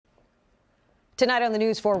Tonight on the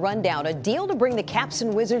News 4 Rundown, a deal to bring the Caps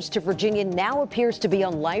and Wizards to Virginia now appears to be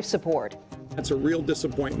on life support. That's a real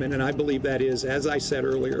disappointment, and I believe that is, as I said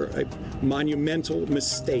earlier, a monumental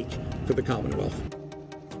mistake for the Commonwealth.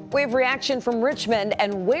 We have reaction from Richmond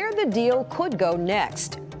and where the deal could go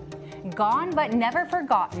next. Gone but never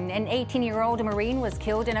forgotten. An 18-year-old Marine was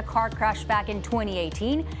killed in a car crash back in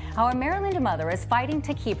 2018. How a Maryland mother is fighting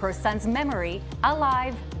to keep her son's memory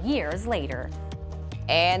alive years later.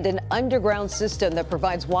 And an underground system that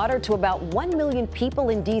provides water to about 1 million people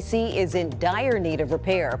in D.C. is in dire need of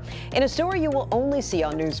repair. In a story you will only see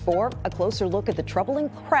on News 4, a closer look at the troubling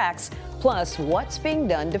cracks, plus what's being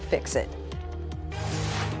done to fix it.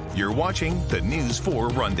 You're watching the News 4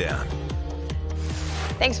 Rundown.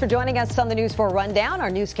 Thanks for joining us on the News 4 Rundown,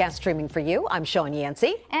 our newscast streaming for you. I'm Sean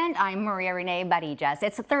Yancey. And I'm Maria Renee Barijas.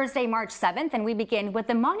 It's Thursday, March 7th, and we begin with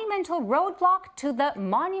the monumental roadblock to the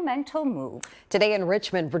monumental move. Today in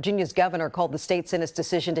Richmond, Virginia's governor called the state Senate's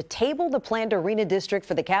decision to table the planned arena district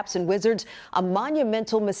for the Caps and Wizards a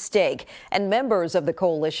monumental mistake. And members of the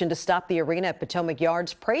coalition to stop the arena at Potomac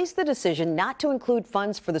Yards praised the decision not to include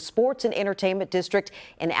funds for the sports and entertainment district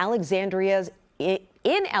in Alexandria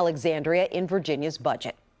in Virginia's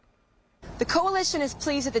budget. The coalition is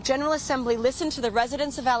pleased that the General Assembly listened to the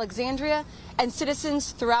residents of Alexandria and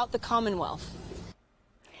citizens throughout the Commonwealth.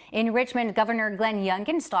 In Richmond, Governor Glenn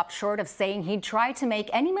Youngkin stopped short of saying he'd try to make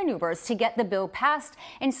any maneuvers to get the bill passed.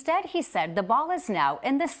 Instead, he said the ball is now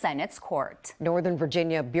in the Senate's court. Northern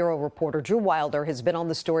Virginia Bureau reporter Drew Wilder has been on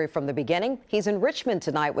the story from the beginning. He's in Richmond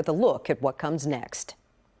tonight with a look at what comes next.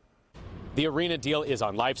 The arena deal is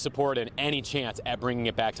on life support, and any chance at bringing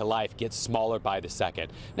it back to life gets smaller by the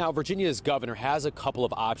second. Now, Virginia's governor has a couple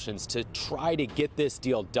of options to try to get this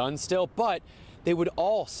deal done still, but they would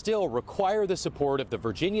all still require the support of the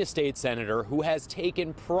Virginia state senator who has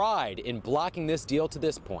taken pride in blocking this deal to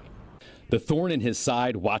this point. The thorn in his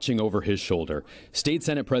side watching over his shoulder. State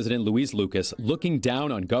Senate President Louise Lucas looking down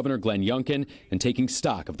on Governor Glenn Youngkin and taking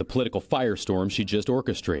stock of the political firestorm she just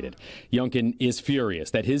orchestrated. Youngkin is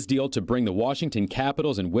furious that his deal to bring the Washington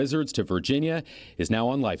Capitals and Wizards to Virginia is now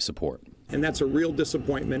on life support. And that's a real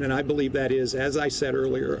disappointment, and I believe that is, as I said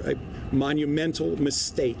earlier, a monumental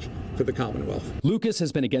mistake for the Commonwealth. Lucas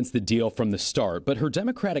has been against the deal from the start, but her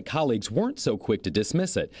Democratic colleagues weren't so quick to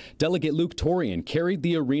dismiss it. Delegate Luke Torian carried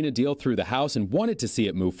the arena deal through the House and wanted to see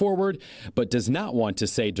it move forward, but does not want to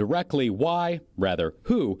say directly why, rather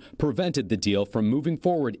who, prevented the deal from moving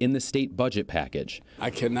forward in the state budget package.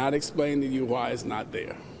 I cannot explain to you why it's not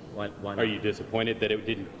there. Why are you disappointed that it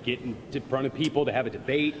didn't get in front of people to have a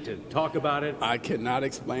debate, to talk about it? I cannot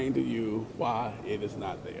explain to you why it is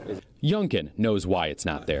not there. Youngkin knows why it's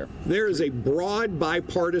not there. There is a broad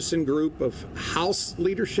bipartisan group of House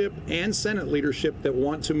leadership and Senate leadership that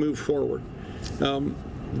want to move forward.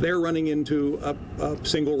 They're running into a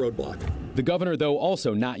single roadblock. The governor, though,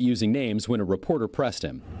 also not using names when a reporter pressed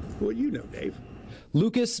him. Well, you know, Dave.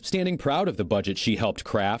 Lucas standing proud of the budget she helped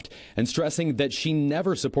craft and stressing that she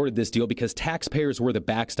never supported this deal because taxpayers were the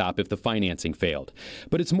backstop if the financing failed.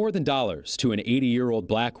 But it's more than dollars to an 80-year-old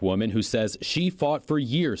black woman who says she fought for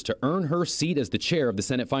years to earn her seat as the chair of the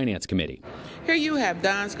Senate Finance Committee. Here you have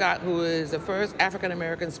Don Scott, who is the first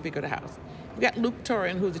African-American Speaker of the House. We've got Luke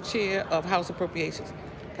Torian, who's the chair of House Appropriations.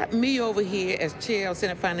 Got me over here as chair of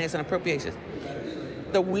Senate Finance and Appropriations.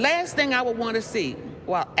 The last thing I would want to see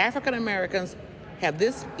while African-Americans have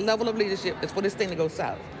this level of leadership is for this thing to go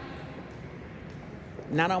south.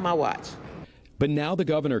 Not on my watch. But now the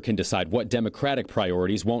governor can decide what Democratic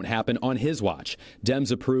priorities won't happen on his watch.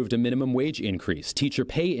 Dems approved a minimum wage increase, teacher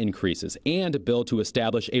pay increases, and a bill to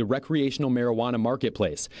establish a recreational marijuana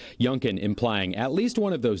marketplace. Youngkin implying at least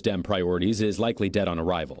one of those Dem priorities is likely dead on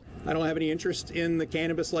arrival. I don't have any interest in the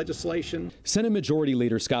cannabis legislation. Senate Majority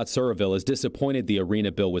Leader Scott Surreville is disappointed the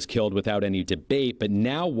arena bill was killed without any debate, but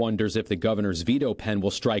now wonders if the governor's veto pen will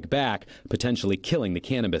strike back, potentially killing the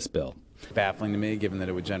cannabis bill. Baffling to me, given that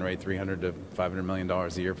it would generate $300 to $500 million a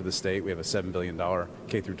year for the state. We have a $7 billion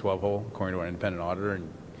K-12 hole, according to our independent auditor,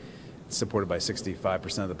 and it's supported by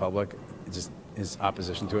 65% of the public. His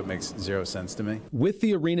opposition to it makes zero sense to me. With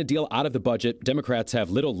the arena deal out of the budget, Democrats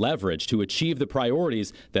have little leverage to achieve the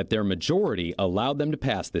priorities that their majority allowed them to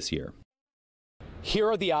pass this year. Here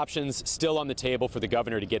are the options still on the table for the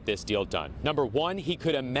governor to get this deal done. Number one, he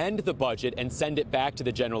could amend the budget and send it back to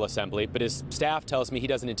the General Assembly, but his staff tells me he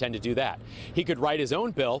doesn't intend to do that. He could write his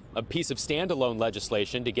own bill, a piece of standalone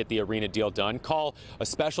legislation to get the arena deal done, call a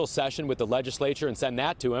special session with the legislature and send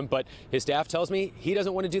that to him, but his staff tells me he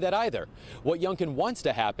doesn't want to do that either. What Youngkin wants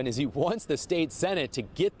to happen is he wants the state Senate to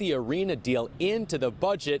get the arena deal into the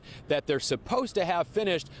budget that they're supposed to have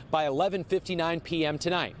finished by 11:59 p.m.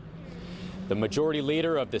 tonight. The majority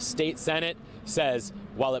leader of the state Senate says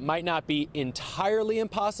while it might not be entirely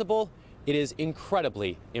impossible, it is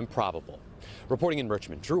incredibly improbable. Reporting in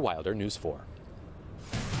Richmond, Drew Wilder, News 4.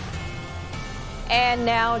 And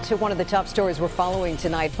now to one of the top stories we're following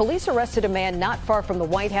tonight. Police arrested a man not far from the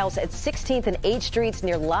White House at 16th and 8th Streets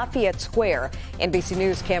near Lafayette Square. NBC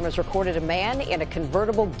News cameras recorded a man in a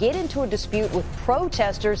convertible get into a dispute with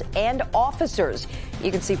protesters and officers.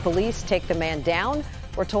 You can see police take the man down.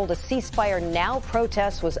 We're told a ceasefire now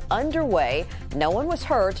protest was underway. No one was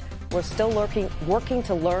hurt. We're still working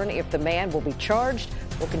to learn if the man will be charged.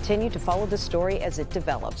 We'll continue to follow the story as it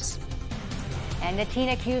develops. And a teen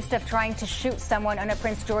accused of trying to shoot someone on a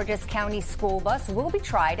Prince George's County school bus will be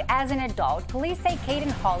tried as an adult. Police say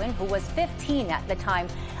Caden Holland, who was 15 at the time,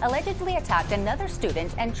 allegedly attacked another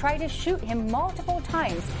student and tried to shoot him multiple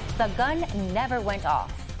times. The gun never went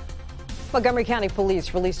off. Montgomery County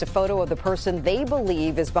Police released a photo of the person they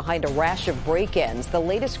believe is behind a rash of break-ins. The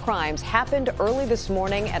latest crimes happened early this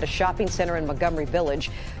morning at a shopping center in Montgomery Village.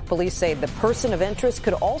 Police say the person of interest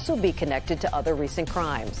could also be connected to other recent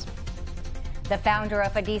crimes. The founder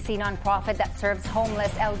of a D.C. nonprofit that serves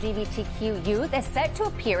homeless LGBTQ youth is set to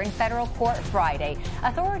appear in federal court Friday.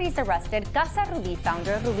 Authorities arrested Casa Ruby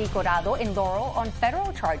founder Ruby Corrado in Laurel on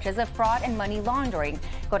federal charges of fraud and money laundering.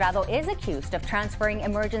 Corrado is accused of transferring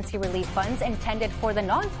emergency relief funds intended for the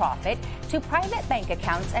nonprofit to private bank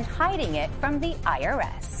accounts and hiding it from the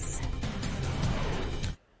IRS.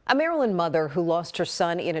 A Maryland mother who lost her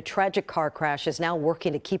son in a tragic car crash is now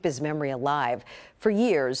working to keep his memory alive. For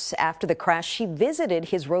years after the crash, she visited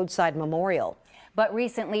his roadside memorial. But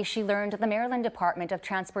recently, she learned the Maryland Department of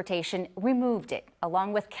Transportation removed it,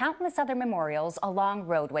 along with countless other memorials along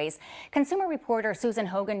roadways. Consumer reporter Susan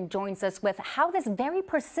Hogan joins us with how this very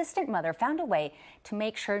persistent mother found a way to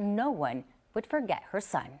make sure no one would forget her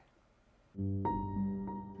son.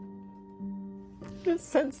 A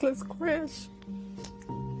senseless crash.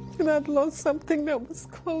 And I'd lost something that was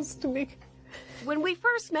close to me. When we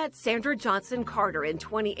first met Sandra Johnson Carter in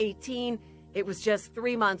 2018, it was just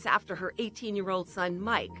 3 months after her 18-year-old son,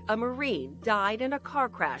 Mike, a Marine, died in a car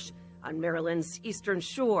crash on Maryland's Eastern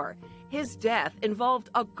Shore. His death involved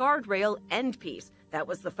a guardrail end piece that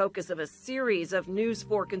was the focus of a series of News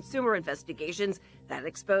 4 consumer investigations that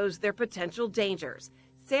exposed their potential dangers.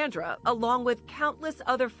 Sandra, along with countless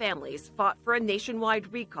other families, fought for a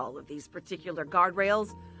nationwide recall of these particular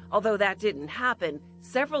guardrails. Although that didn't happen,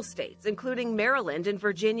 several states, including Maryland and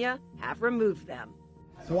Virginia, have removed them.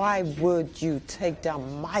 Why would you take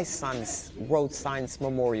down my son's road signs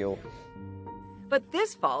memorial? But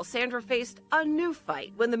this fall, Sandra faced a new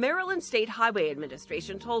fight when the Maryland State Highway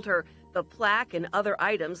Administration told her the plaque and other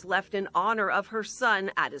items left in honor of her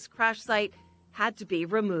son at his crash site had to be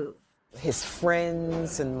removed. His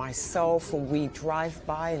friends and myself, when we drive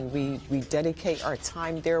by and we dedicate our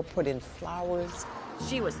time there, put in flowers.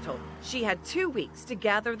 She was told she had 2 weeks to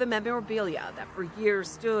gather the memorabilia that for years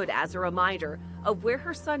stood as a reminder of where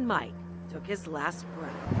her son Mike took his last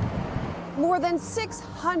breath. More than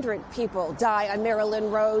 600 people die on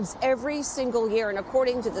Maryland roads every single year, and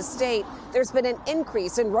according to the state, there's been an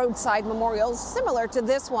increase in roadside memorials similar to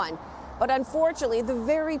this one. But unfortunately, the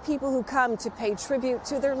very people who come to pay tribute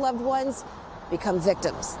to their loved ones become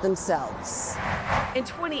victims themselves. In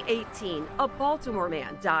 2018, a Baltimore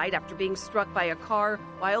man died after being struck by a car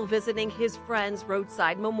while visiting his friend's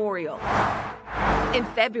roadside memorial. In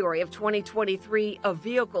February of 2023, a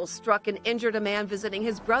vehicle struck and injured a man visiting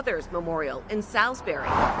his brother's memorial in Salisbury.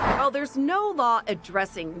 While there's no law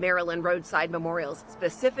addressing Maryland roadside memorials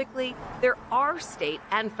specifically, there are state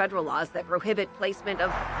and federal laws that prohibit placement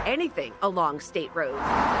of anything along state roads,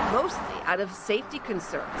 mostly out of safety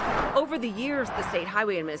concerns. Over the years, the State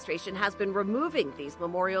Highway Administration has been removing these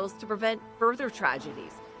memorials to prevent further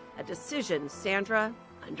tragedies, a decision Sandra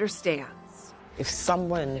understands. If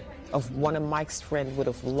someone of one of Mike's friends would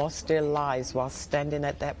have lost their lives while standing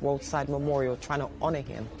at that roadside memorial trying to honor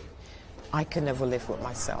him, I could never live with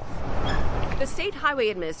myself. The State Highway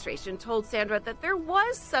Administration told Sandra that there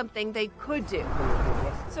was something they could do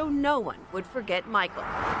so no one would forget Michael.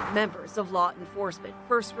 Members of law enforcement,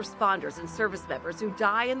 first responders, and service members who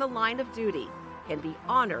die in the line of duty can be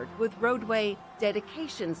honored with roadway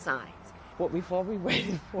dedication signs. What we've all been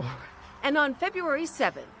waiting for. And on February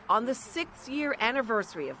 7th, on the 6th-year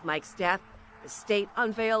anniversary of Mike's death, the state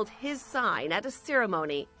unveiled his sign at a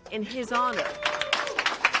ceremony in his honor.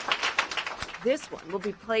 This one will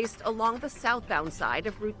be placed along the southbound side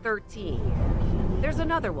of Route 13. There's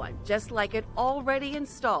another one just like it already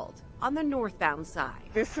installed on the northbound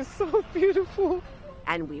side. This is so beautiful.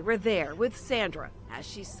 And we were there with Sandra as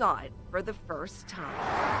she saw it for the first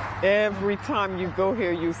time. Every time you go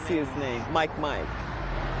here, you see his name, Mike.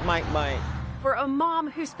 For a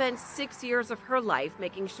mom who spent 6 years of her life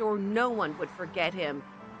making sure no one would forget him,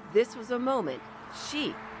 this was a moment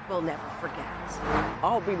she will never forget.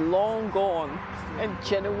 I'll be long gone, and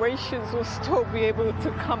generations will still be able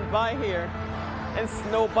to come by here and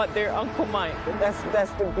know about their Uncle Mike.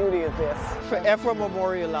 That's the beauty of this, forever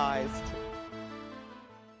memorialized.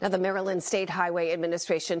 Now, the Maryland State Highway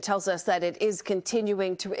Administration tells us that it is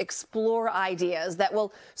continuing to explore ideas that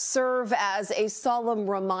will serve as a solemn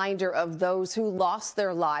reminder of those who lost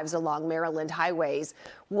their lives along Maryland highways.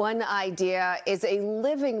 One idea is a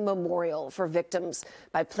living memorial for victims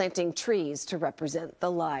by planting trees to represent the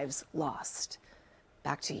lives lost.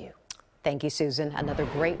 Back to you. Thank you, Susan. Another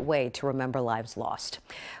great way to remember lives lost.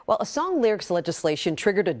 Well, a song lyrics legislation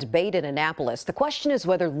triggered a debate in Annapolis. The question is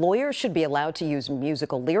whether lawyers should be allowed to use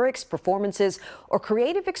musical lyrics, performances, or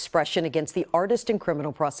creative expression against the artist in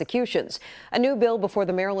criminal prosecutions. A new bill before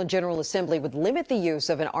the Maryland General Assembly would limit the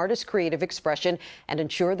use of an artist's creative expression and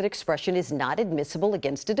ensure that expression is not admissible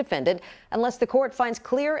against a defendant unless the court finds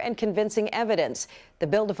clear and convincing evidence. The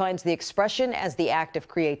bill defines the expression as the act of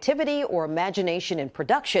creativity or imagination in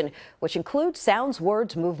production, which includes sounds,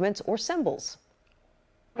 words, movements, or symbols.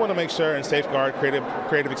 I want to make sure and safeguard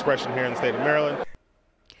creative expression here in the state of Maryland.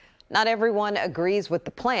 Not everyone agrees with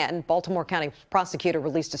the plan. Baltimore County prosecutor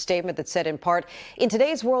released a statement that said, in part, in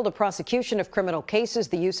today's world of prosecution of criminal cases,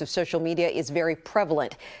 the use of social media is very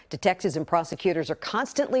prevalent. Detectives and prosecutors are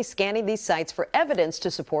constantly scanning these sites for evidence to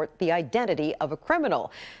support the identity of a criminal.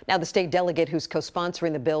 Now, the state delegate who's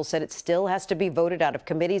co-sponsoring the bill said it still has to be voted out of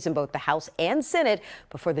committees in both the House and Senate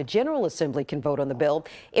before the General Assembly can vote on the bill.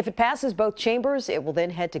 If it passes both chambers, it will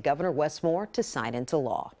then head to Governor Westmore to sign into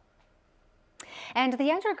law. And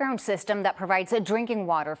the underground system that provides drinking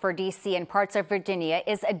water for D.C. and parts of Virginia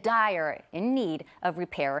is dire in need of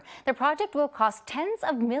repair. The project will cost tens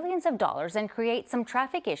of millions of dollars and create some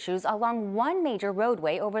traffic issues along one major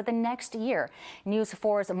roadway over the next year. News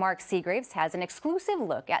 4's Mark Seagraves has an exclusive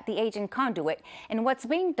look at the aging conduit and what's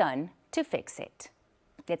being done to fix it.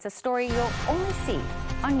 It's a story you'll only see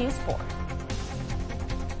on News 4.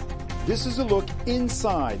 This is a look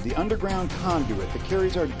inside the underground conduit that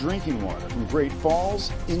carries our drinking water from Great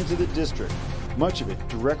Falls into the district, much of it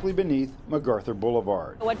directly beneath MacArthur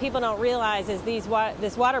Boulevard. What people don't realize is this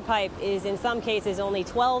water pipe is in some cases only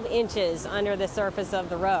 12 inches under the surface of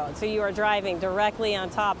the road. So you are driving directly on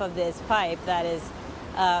top of this pipe that is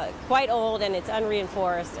quite old and it's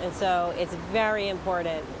unreinforced, and so it's very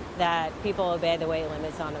important that people obey the weight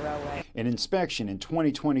limits on the roadway. An inspection in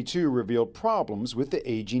 2022 revealed problems with the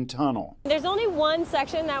aging tunnel. There's only one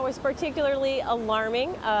section that was particularly alarming,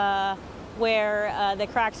 where the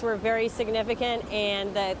cracks were very significant,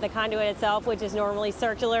 and the conduit itself, which is normally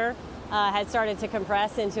circular, had started to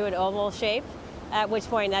compress into an oval shape, at which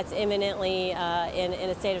point that's imminently in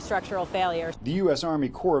a state of structural failure. The U.S. Army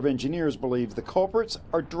Corps of Engineers believes the culprits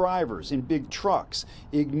are drivers in big trucks,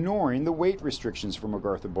 ignoring the weight restrictions for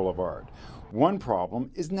MacArthur Boulevard. One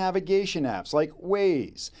problem is navigation apps like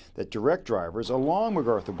Waze that direct drivers along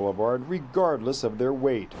MacArthur Boulevard regardless of their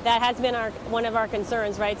weight. That has been one of our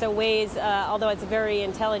concerns, right? So Waze, although it's very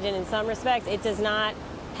intelligent in some respects, it does not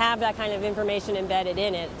have that kind of information embedded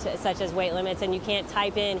in it, such as weight limits, and you can't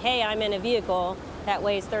type in, hey, I'm in a vehicle that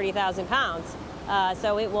weighs 30,000 pounds.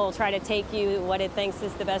 So it will try to take you what it thinks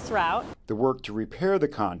is the best route. The work to repair the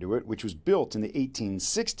conduit, which was built in the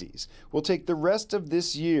 1860s, will take the rest of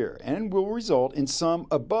this year and will result in some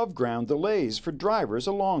above-ground delays for drivers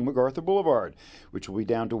along MacArthur Boulevard, which will be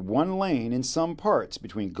down to one lane in some parts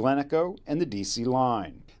between Glencoe and the D.C.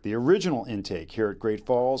 line. The original intake here at Great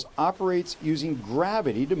Falls operates using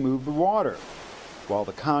gravity to move the water. While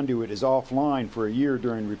the conduit is offline for a year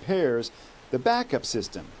during repairs, the backup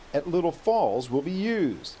system at Little Falls will be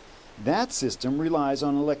used. That system relies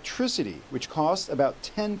on electricity, which costs about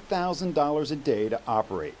 $10,000 a day to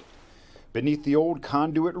operate. Beneath the old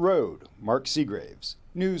conduit road, Mark Seagraves,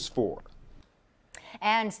 News 4.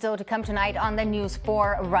 And still to come tonight on the News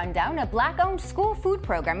 4 Rundown, a Black-owned school food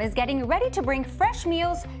program is getting ready to bring fresh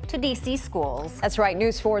meals to D.C. schools. That's right.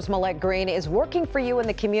 News 4's Millette Green is working for you in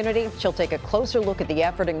the community. She'll take a closer look at the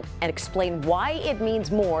effort and explain why it means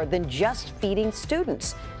more than just feeding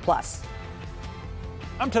students. Plus,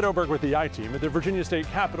 I'm Ted Oberg with the I-Team at the Virginia State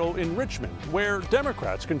Capitol in Richmond, where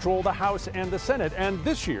Democrats control the House and the Senate. And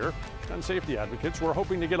this year, gun safety advocates were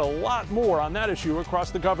hoping to get a lot more on that issue across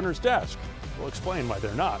the governor's desk. We'll explain why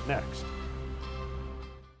they're not next.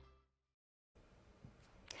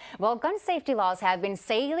 Well, gun safety laws have been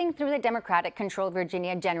sailing through the Democratic-controlled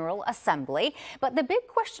Virginia General Assembly, but the big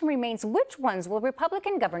question remains, which ones will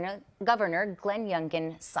Republican Governor Glenn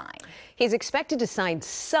Youngkin sign? He's expected to sign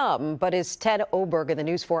some, but as Ted Oberg and the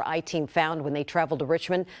News 4 I-Team found when they traveled to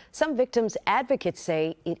Richmond, some victims' advocates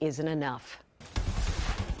say it isn't enough.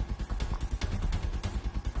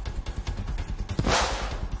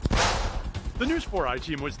 The News 4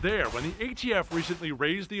 I-Team was there when the ATF recently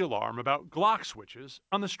raised the alarm about Glock switches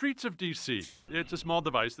on the streets of D.C. It's a small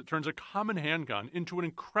device that turns a common handgun into an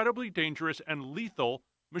incredibly dangerous and lethal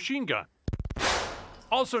machine gun.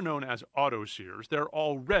 Also known as auto sears, they're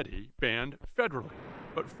already banned federally.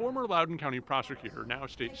 But former Loudoun County prosecutor, now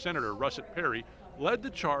state senator Russet Perry, led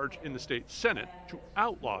the charge in the state Senate to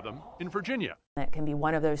outlaw them in Virginia. It can be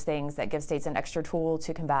one of those things that gives states an extra tool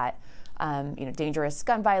to combat, dangerous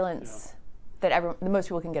gun violence. That most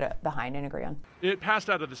people can get behind and agree on. It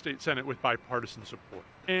passed out of the state Senate with bipartisan support.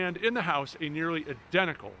 And in the House, a nearly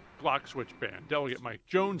identical Glock switch ban, Delegate Mike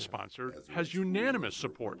Jones sponsored, has unanimous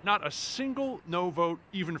support. Not a single no vote,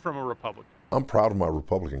 even from a Republican. I'm proud of my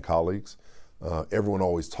Republican colleagues. Everyone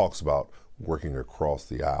always talks about working across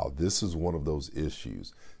the aisle. This is one of those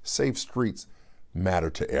issues. Safe streets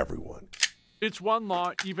matter to everyone. It's one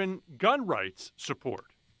law even gun rights support.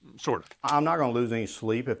 Sort of. I'm not going to lose any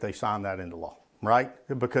sleep if they sign that into law, right?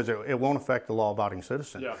 Because it won't affect the law-abiding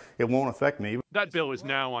citizen. Yeah. It won't affect me. That bill is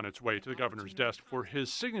now on its way to the governor's desk for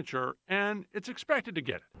his signature, and it's expected to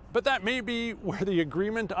get it. But that may be where the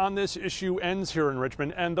agreement on this issue ends here in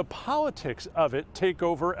Richmond and the politics of it take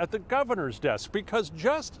over at the governor's desk, because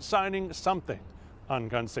just signing something on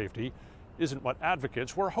gun safety isn't what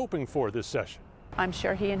advocates were hoping for this session. I'm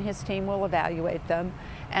sure he and his team will evaluate them,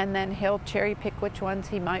 and then he'll cherry pick which ones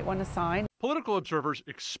he might want to sign. Political observers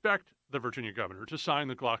expect the Virginia governor to sign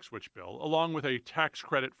the Glock switch bill, along with a tax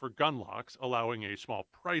credit for gun locks, allowing a small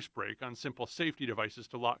price break on simple safety devices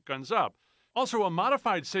to lock guns up. Also, a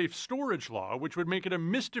modified safe storage law, which would make it a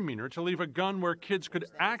misdemeanor to leave a gun where kids could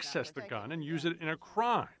access the gun and use it in a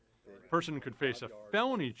crime. A person could face a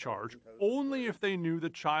felony charge only if they knew the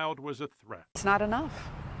child was a threat. It's not enough.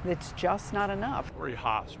 It's just not enough. Lori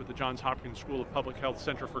Haas with the Johns Hopkins School of Public Health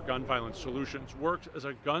Center for Gun Violence Solutions works as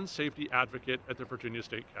a gun safety advocate at the Virginia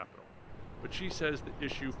State Capitol. But she says the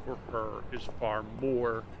issue for her is far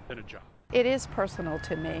more than a job. It is personal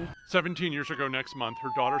to me. 17 years ago next month, her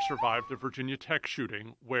daughter survived the Virginia Tech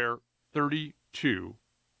shooting where 32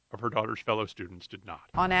 of her daughter's fellow students did not.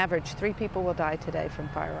 On average, 3 people will die today from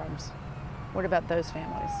firearms. What about those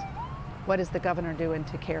families? What is the governor doing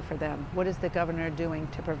to care for them? What is the governor doing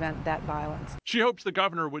to prevent that violence? She hopes the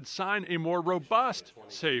governor would sign a more robust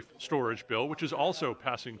safe storage bill, which is also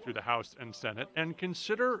passing through the House and Senate, and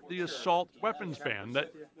consider the assault weapons ban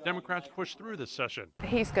that Democrats pushed through this session.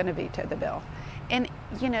 He's going to veto the bill. And,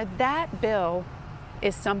 that bill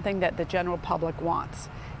is something that the general public wants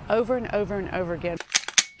over and over and over again.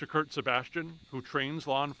 To Kurt Sebastian, who trains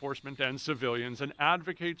law enforcement and civilians and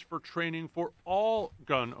advocates for training for all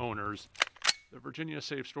gun owners, the Virginia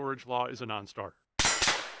safe storage law is a non-starter.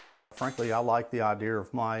 Frankly, I like the idea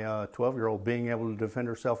of my 12-year-old being able to defend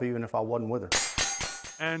herself even if I wasn't with her.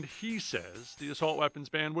 And he says the assault weapons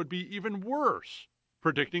ban would be even worse,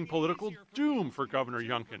 predicting political doom for Governor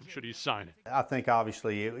Youngkin should he sign it. I think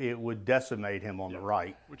obviously it would decimate him on the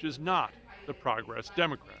right. Which is not the Progress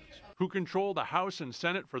Democrats, who control the House and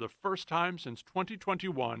Senate for the first time since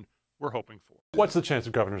 2021, we're hoping for. What's the chance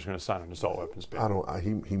the governor's going to sign an assault weapons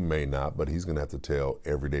ban? He may not, but he's going to have to tell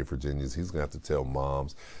everyday Virginians, he's going to have to tell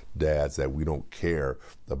moms, dads that we don't care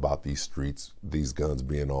about these streets, these guns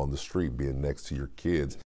being on the street, being next to your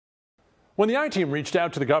kids. When the I-Team reached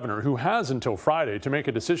out to the governor, who has until Friday to make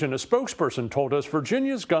a decision, a spokesperson told us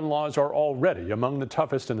Virginia's gun laws are already among the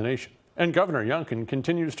toughest in the nation. And Governor Youngkin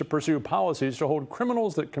continues to pursue policies to hold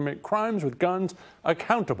criminals that commit crimes with guns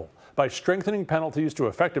accountable by strengthening penalties to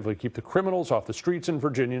effectively keep the criminals off the streets and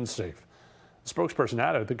Virginians safe. The spokesperson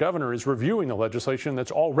added the governor is reviewing the legislation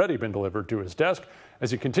that's already been delivered to his desk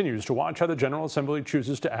as he continues to watch how the General Assembly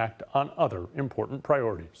chooses to act on other important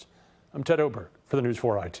priorities. I'm Ted Oberg for the News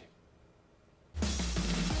 4 I-Team.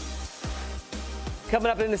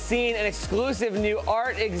 Coming up in the scene, an exclusive new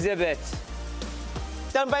art exhibit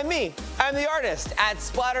done by me. I'm the artist at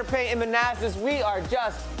Splatter Paint in Manassas. We are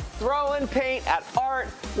just throwing paint at art,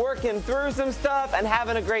 working through some stuff, and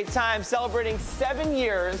having a great time celebrating 7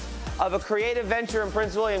 years of a creative venture in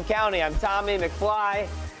Prince William County. I'm Tommy McFly.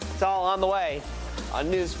 It's all on the way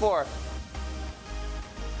on News 4.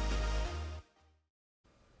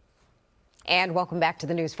 And welcome back to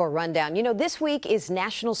the News 4 Rundown. You know, this week is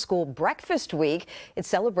National School Breakfast Week. It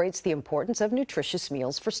celebrates the importance of nutritious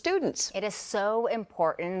meals for students. It is so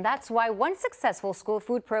important. That's why one successful school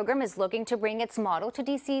food program is looking to bring its model to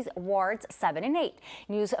DC's wards 7 and 8.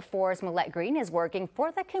 News 4's Millette Green is working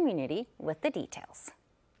for the community with the details.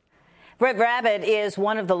 Red Rabbit is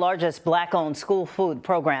one of the largest Black-owned school food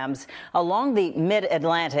programs along the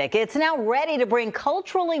Mid-Atlantic. It's now ready to bring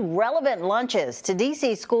culturally relevant lunches to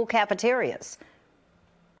D.C. school cafeterias.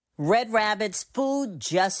 Red Rabbit's food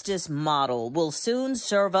justice model will soon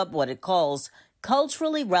serve up what it calls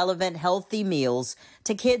culturally relevant healthy meals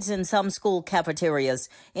to kids in some school cafeterias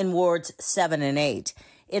in wards 7 and 8.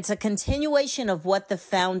 It's a continuation of what the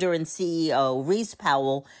founder and CEO, Reese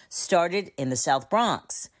Powell, started in the South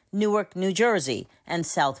Bronx, Newark, New Jersey, and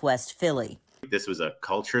Southwest Philly. This was a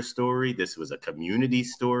culture story. This was a community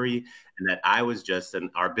story. And that I was just,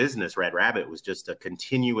 our business, Red Rabbit, was just a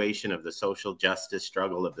continuation of the social justice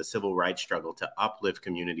struggle, of the civil rights struggle to uplift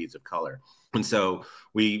communities of color. And so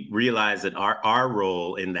we realized that our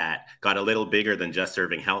role in that got a little bigger than just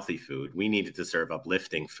serving healthy food. We needed to serve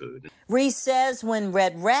uplifting food. Reese says when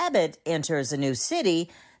Red Rabbit enters a new city,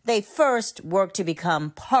 they first work to become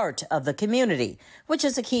part of the community, which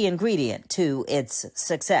is a key ingredient to its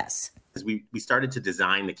success. We started to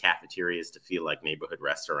design the cafeterias to feel like neighborhood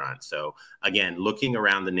restaurants. So again, looking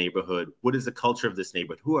around the neighborhood, what is the culture of this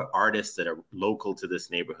neighborhood? Who are artists that are local to this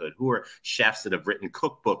neighborhood? Who are chefs that have written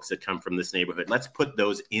cookbooks that come from this neighborhood? Let's put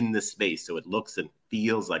those in the space so it looks and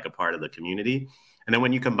feels like a part of the community. And then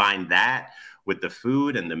when you combine that with the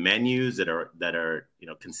food and the menus that are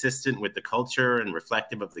consistent with the culture and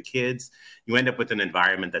reflective of the kids, you end up with an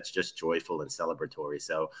environment that's just joyful and celebratory.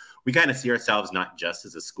 So we kind of see ourselves not just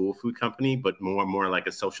as a school food company, but more like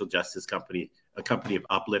a social justice company, a company of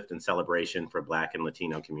uplift and celebration for Black and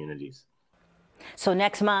Latino communities. So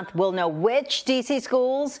next month, we'll know which D.C.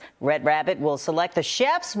 schools Red Rabbit will select. The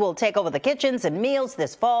chefs will take over the kitchens and meals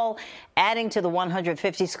this fall, adding to the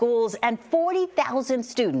 150 schools and 40,000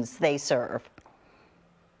 students they serve.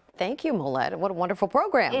 Thank you, Millette. What a wonderful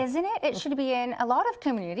program. Isn't it? It should be in a lot of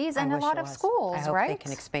communities and a lot of schools, I hope right? they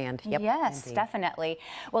can expand. Yep, yes, indeed. Definitely.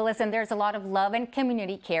 Well, listen, there's a lot of love and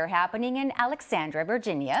community care happening in Alexandria,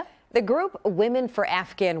 Virginia. The group Women for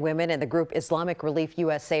Afghan Women and the group Islamic Relief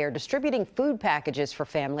USA are distributing food packages for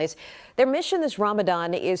families. Their mission this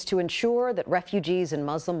Ramadan is to ensure that refugees and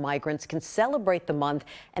Muslim migrants can celebrate the month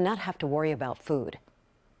and not have to worry about food.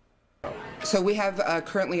 So we have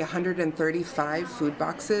currently 135 food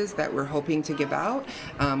boxes that we're hoping to give out.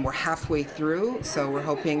 We're halfway through, so we're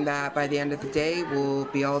hoping that by the end of the day we'll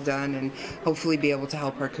be all done and hopefully be able to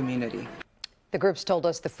help our community. The groups told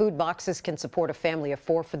us the food boxes can support a family of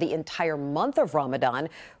 4 for the entire month of Ramadan,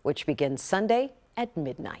 which begins Sunday at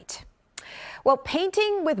midnight. Well,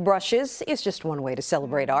 painting with brushes is just one way to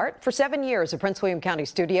celebrate art. For 7 years, a Prince William County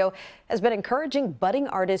studio has been encouraging budding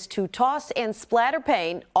artists to toss and splatter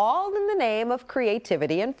paint, all in the name of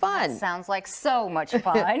creativity and fun. That sounds like so much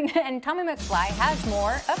fun. And Tommy McFly has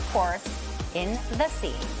more, of course, in the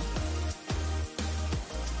scene.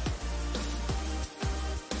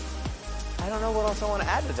 I don't know what else I want to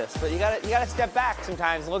add to this, but you gotta step back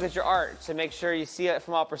sometimes and look at your art to make sure you see it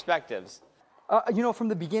from all perspectives. You know, from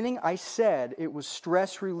the beginning, I said it was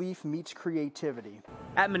stress relief meets creativity.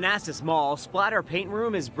 At Manassas Mall, Splatter Paint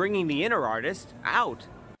Room is bringing the inner artist out.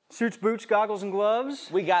 Suits, boots, goggles, and gloves.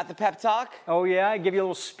 We got the pep talk. Oh yeah, I give you a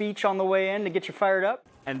little speech on the way in to get you fired up.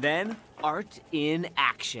 And then art in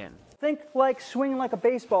action. Think like swinging like a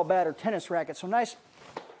baseball bat or tennis racket. So nice,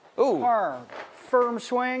 firm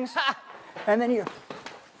swings. And then you...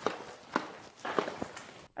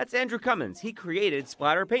 That's Andrew Cummins. He created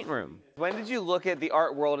Splatter Paint Room. When did you look at the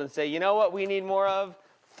art world and say, you know what we need more of?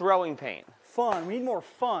 Throwing paint. Fun. We need more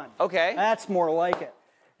fun. Okay. That's more like it.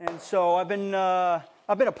 And so I've been a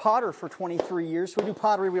potter for 23 years, so we do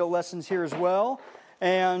pottery wheel lessons here as well.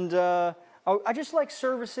 And I just like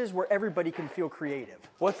services where everybody can feel creative.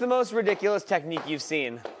 What's the most ridiculous technique you've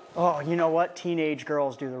seen? Oh, you know what? Teenage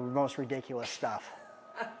girls do the most ridiculous stuff.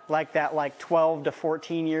 Like that, like 12 to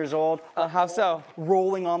 14 years old. How so?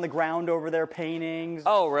 Rolling on the ground over their paintings.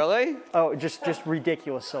 Oh, really? Oh, just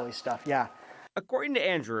ridiculous, silly stuff, yeah. According to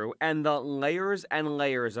Andrew and the layers and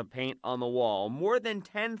layers of paint on the wall, more than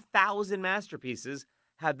 10,000 masterpieces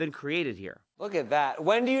have been created here. Look at that.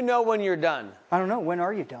 When do you know when you're done? I don't know. When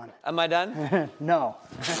are you done? Am I done? No.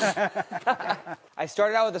 I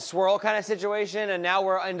started out with a swirl kind of situation, and now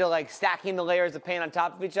we're into like stacking the layers of paint on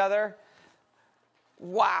top of each other.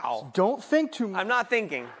 Wow. Don't think too much. I'm not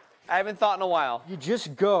thinking. I haven't thought in a while. You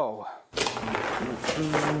just go.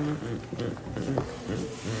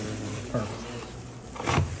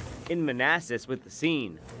 in Manassas with the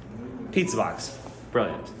scene. Pizza box.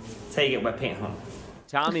 Brilliant. That's how you get wet paint home.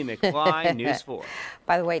 Tommy McFly, News 4.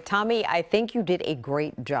 By the way, Tommy, I think you did a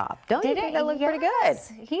great job. Don't you think that looked pretty good?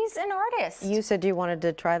 He's an artist. You said you wanted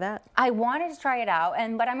to try that? I wanted to try it out,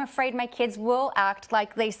 but I'm afraid my kids will act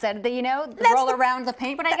like they said that, roll around the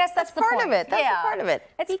paint, but I guess that's the part point. of it. That's the part of it.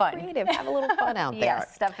 It's Be fun. creative. Have a little fun out there.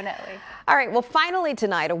 Yes, definitely. All right, well, finally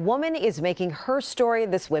tonight, a woman is making her story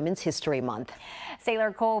this Women's History Month.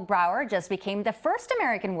 Sailor Cole Brower just became the first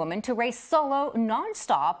American woman to race solo,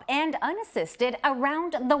 nonstop, and unassisted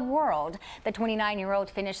around the world. The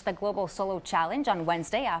 29-year-old finished the Global Solo Challenge on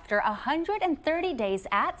Wednesday after 130 days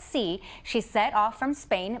at sea. She set off from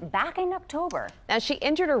Spain back in October. Now, she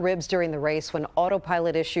injured her ribs during the race when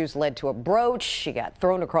autopilot issues led to a broach. She got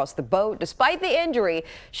thrown across the boat. Despite the injury,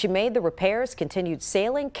 she made the repairs, continued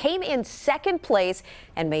sailing, came in second place,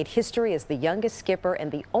 and made history as the youngest skipper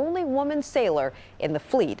and the only woman sailor in the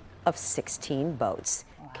fleet of 16 boats.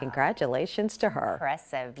 Wow. Congratulations to her.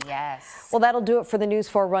 Impressive, yes. Well, that'll do it for the News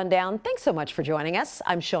 4 Rundown. Thanks so much for joining us.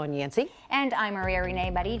 I'm Sean Yancey. And I'm Maria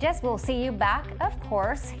Renee Barillas. We'll see you back, of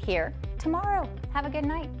course, here tomorrow. Have a good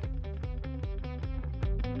night.